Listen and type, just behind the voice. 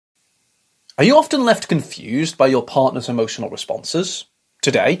Are you often left confused by your partner's emotional responses?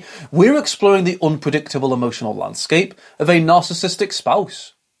 Today, we're exploring the unpredictable emotional landscape of a narcissistic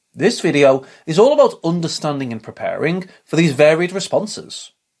spouse. This video is all about understanding and preparing for these varied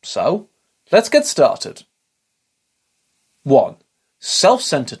responses. So, let's get started. 1.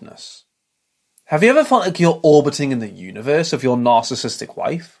 Self-centeredness. Have you ever felt like you're orbiting in the universe of your narcissistic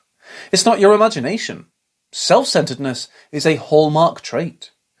wife? It's not your imagination. Self-centeredness is a hallmark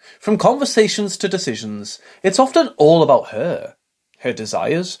trait. From conversations to decisions, it's often all about her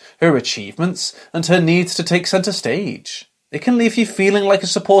desires, her achievements, and her needs to take centre stage. It can leave you feeling like a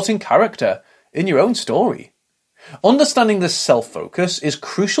supporting character in your own story. Understanding this self-focus is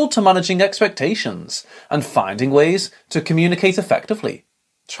crucial to managing expectations and finding ways to communicate effectively.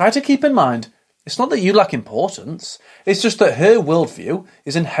 Try to keep in mind, it's not that you lack importance, it's just that her worldview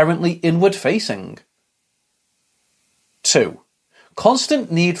is inherently inward-facing. 2. Constant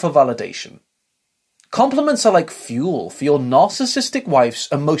need for validation. Compliments are like fuel for your narcissistic wife's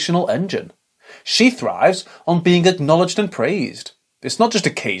emotional engine. She thrives on being acknowledged and praised. It's not just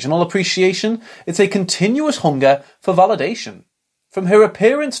occasional appreciation, it's a continuous hunger for validation. From her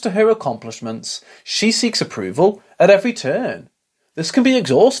appearance to her accomplishments, she seeks approval at every turn. This can be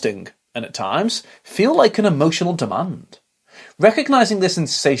exhausting, and at times, feel like an emotional demand. Recognizing this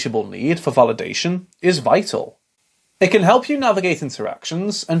insatiable need for validation is vital. It can help you navigate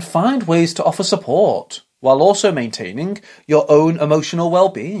interactions and find ways to offer support, while also maintaining your own emotional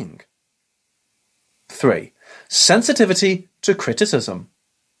well-being. 3. Sensitivity to criticism.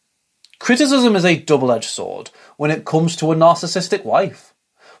 Criticism is a double-edged sword when it comes to a narcissistic wife.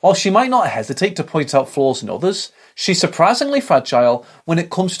 While she might not hesitate to point out flaws in others, she's surprisingly fragile when it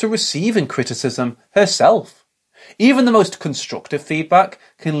comes to receiving criticism herself. Even the most constructive feedback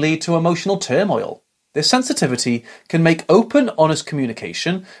can lead to emotional turmoil. This sensitivity can make open, honest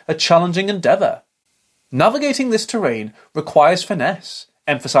communication a challenging endeavour. Navigating this terrain requires finesse,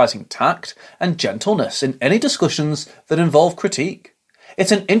 emphasising tact and gentleness in any discussions that involve critique.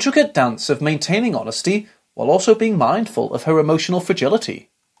 It's an intricate dance of maintaining honesty while also being mindful of her emotional fragility.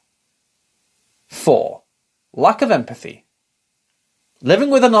 4. Lack of empathy.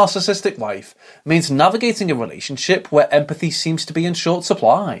 Living with a narcissistic wife means navigating a relationship where empathy seems to be in short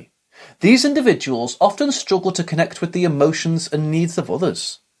supply. These individuals often struggle to connect with the emotions and needs of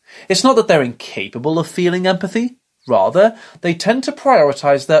others. It's not that they're incapable of feeling empathy. Rather, they tend to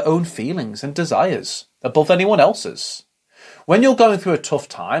prioritise their own feelings and desires above anyone else's. When you're going through a tough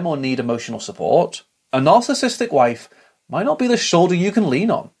time or need emotional support, a narcissistic wife might not be the shoulder you can lean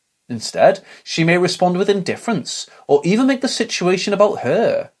on. Instead, she may respond with indifference or even make the situation about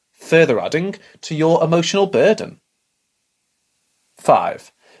her, further adding to your emotional burden.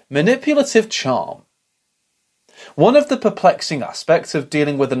 5. Manipulative charm. One of the perplexing aspects of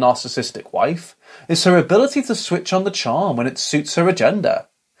dealing with a narcissistic wife is her ability to switch on the charm when it suits her agenda.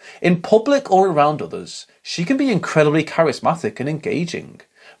 In public or around others, she can be incredibly charismatic and engaging,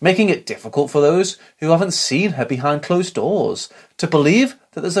 making it difficult for those who haven't seen her behind closed doors to believe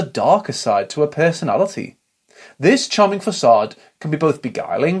that there's a darker side to her personality. This charming facade can be both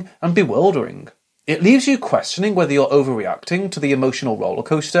beguiling and bewildering. It leaves you questioning whether you're overreacting to the emotional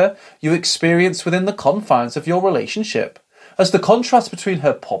rollercoaster you experience within the confines of your relationship, as the contrast between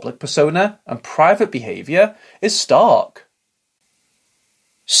her public persona and private behaviour is stark.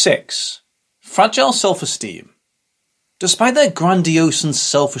 6. Fragile self-esteem. Despite their grandiose and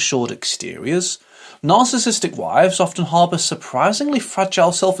self-assured exteriors, narcissistic wives often harbour surprisingly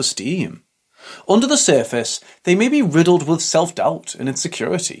fragile self-esteem. Under the surface, they may be riddled with self-doubt and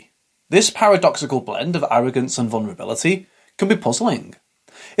insecurity. This paradoxical blend of arrogance and vulnerability can be puzzling.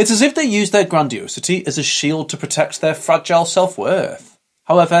 It's as if they use their grandiosity as a shield to protect their fragile self-worth.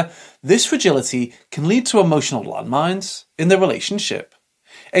 However, this fragility can lead to emotional landmines in the relationship.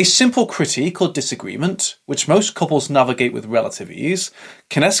 A simple critique or disagreement, which most couples navigate with relative ease,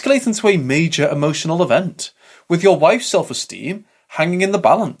 can escalate into a major emotional event, with your wife's self-esteem hanging in the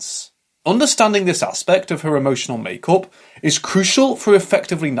balance. Understanding this aspect of her emotional makeup is crucial for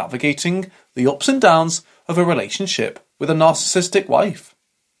effectively navigating the ups and downs of a relationship with a narcissistic wife.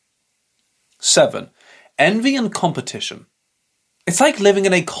 7. Envy and competition. It's like living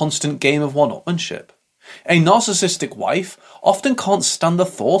in a constant game of one-upmanship. A narcissistic wife often can't stand the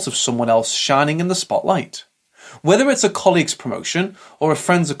thought of someone else shining in the spotlight. Whether it's a colleague's promotion or a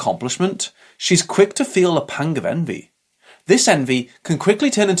friend's accomplishment, she's quick to feel a pang of envy. This envy can quickly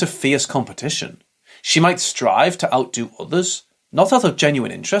turn into fierce competition. She might strive to outdo others, not out of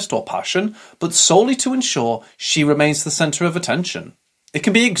genuine interest or passion, but solely to ensure she remains the centre of attention. It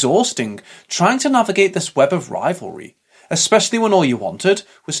can be exhausting trying to navigate this web of rivalry, especially when all you wanted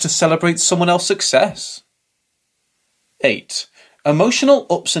was to celebrate someone else's success. 8. Emotional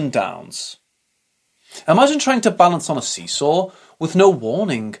ups and downs. Imagine trying to balance on a seesaw with no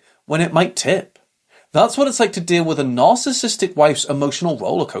warning when it might tip. That's what it's like to deal with a narcissistic wife's emotional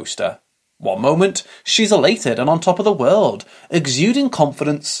roller coaster. One moment, she's elated and on top of the world, exuding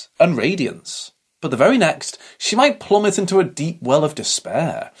confidence and radiance. But the very next, she might plummet into a deep well of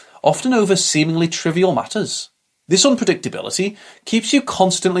despair, often over seemingly trivial matters. This unpredictability keeps you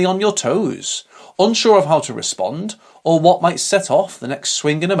constantly on your toes, unsure of how to respond or what might set off the next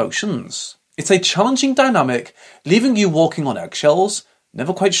swing in emotions. It's a challenging dynamic, leaving you walking on eggshells,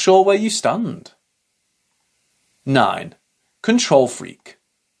 never quite sure where you stand. 9. Control freak.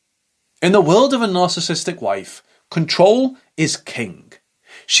 In the world of a narcissistic wife, control is king.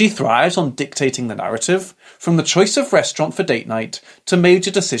 She thrives on dictating the narrative, from the choice of restaurant for date night to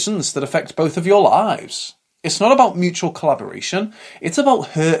major decisions that affect both of your lives. It's not about mutual collaboration, it's about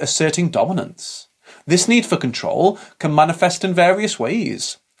her asserting dominance. This need for control can manifest in various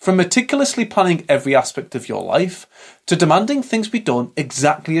ways, from meticulously planning every aspect of your life to demanding things be done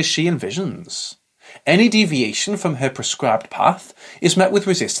exactly as she envisions. Any deviation from her prescribed path is met with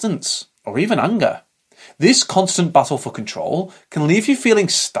resistance, or even anger. This constant battle for control can leave you feeling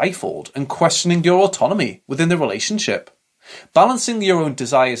stifled and questioning your autonomy within the relationship. Balancing your own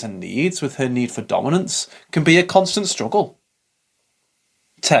desires and needs with her need for dominance can be a constant struggle.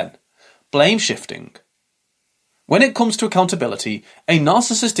 10. Blame shifting. When it comes to accountability, a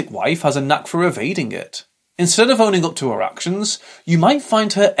narcissistic wife has a knack for evading it. Instead of owning up to her actions, you might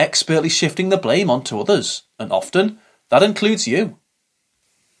find her expertly shifting the blame onto others, and often that includes you.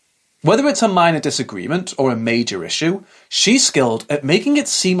 Whether it's a minor disagreement or a major issue, she's skilled at making it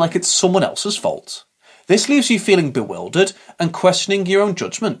seem like it's someone else's fault. This leaves you feeling bewildered and questioning your own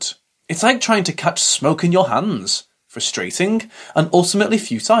judgment. It's like trying to catch smoke in your hands, frustrating and ultimately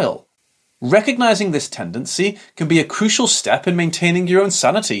futile. Recognizing this tendency can be a crucial step in maintaining your own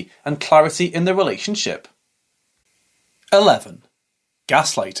sanity and clarity in the relationship. 11.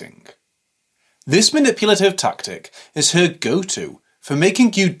 Gaslighting. This manipulative tactic is her go-to for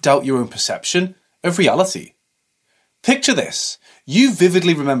making you doubt your own perception of reality. Picture this. You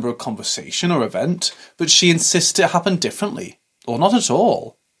vividly remember a conversation or event, but she insists it happened differently, or not at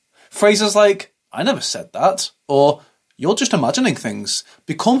all. Phrases like, "I never said that," or "you're just imagining things,"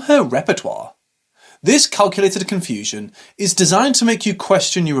 become her repertoire. This calculated confusion is designed to make you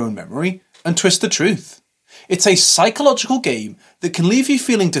question your own memory and twist the truth. It's a psychological game that can leave you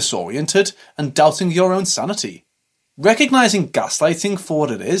feeling disoriented and doubting your own sanity. Recognizing gaslighting for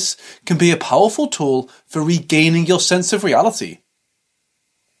what it is can be a powerful tool for regaining your sense of reality.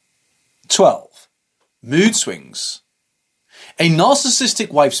 12. Mood swings. A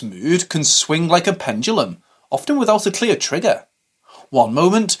narcissistic wife's mood can swing like a pendulum, often without a clear trigger. One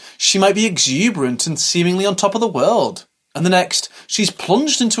moment, she might be exuberant and seemingly on top of the world, and the next, she's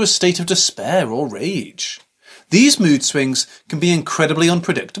plunged into a state of despair or rage. These mood swings can be incredibly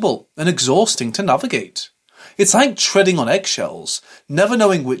unpredictable and exhausting to navigate. It's like treading on eggshells, never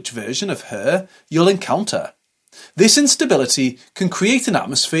knowing which version of her you'll encounter. This instability can create an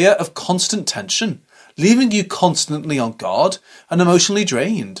atmosphere of constant tension, leaving you constantly on guard and emotionally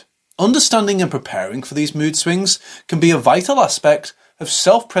drained. Understanding and preparing for these mood swings can be a vital aspect of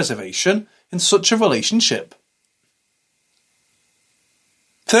self-preservation in such a relationship.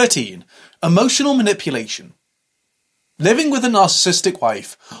 13. Emotional manipulation. Living with a narcissistic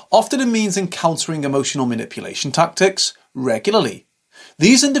wife often means encountering emotional manipulation tactics regularly.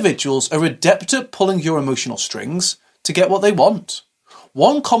 These individuals are adept at pulling your emotional strings to get what they want.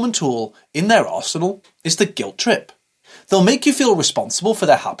 One common tool in their arsenal is the guilt trip. They'll make you feel responsible for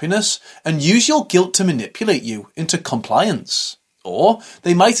their happiness and use your guilt to manipulate you into compliance. Or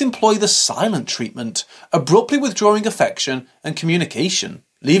they might employ the silent treatment, abruptly withdrawing affection and communication,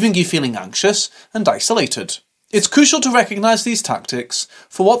 leaving you feeling anxious and isolated. It's crucial to recognise these tactics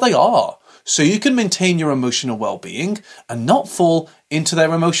for what they are, so you can maintain your emotional well-being and not fall into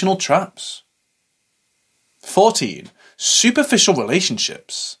their emotional traps. 14. Superficial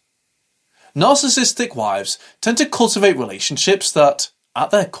relationships. Narcissistic wives tend to cultivate relationships that,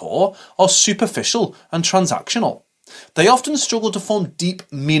 at their core, are superficial and transactional. They often struggle to form deep,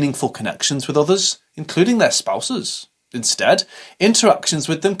 meaningful connections with others, including their spouses. Instead, interactions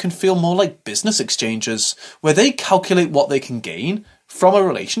with them can feel more like business exchanges, where they calculate what they can gain from a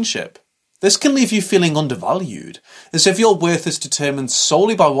relationship. This can leave you feeling undervalued, as if your worth is determined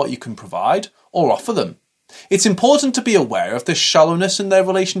solely by what you can provide or offer them. It's important to be aware of this shallowness in their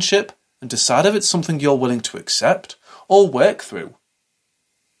relationship and decide if it's something you're willing to accept or work through.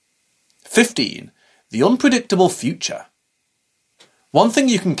 15. The unpredictable future. One thing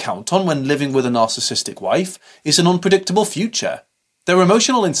you can count on when living with a narcissistic wife is an unpredictable future. Their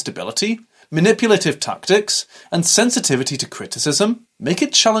emotional instability, manipulative tactics, and sensitivity to criticism make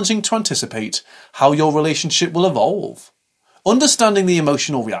it challenging to anticipate how your relationship will evolve. Understanding the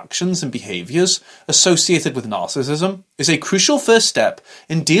emotional reactions and behaviours associated with narcissism is a crucial first step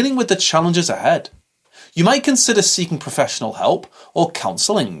in dealing with the challenges ahead. You might consider seeking professional help or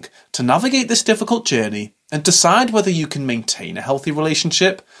counselling to navigate this difficult journey and decide whether you can maintain a healthy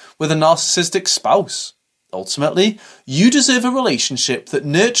relationship with a narcissistic spouse. Ultimately, you deserve a relationship that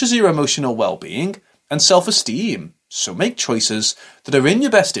nurtures your emotional well-being and self-esteem, so make choices that are in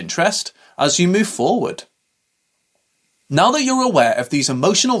your best interest as you move forward. Now that you're aware of these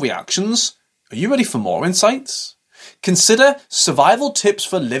emotional reactions, are you ready for more insights? Consider survival tips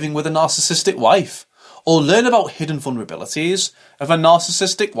for living with a narcissistic wife, or learn about hidden vulnerabilities of a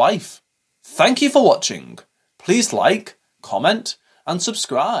narcissistic wife. Thank you for watching. Please like, comment, and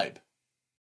subscribe.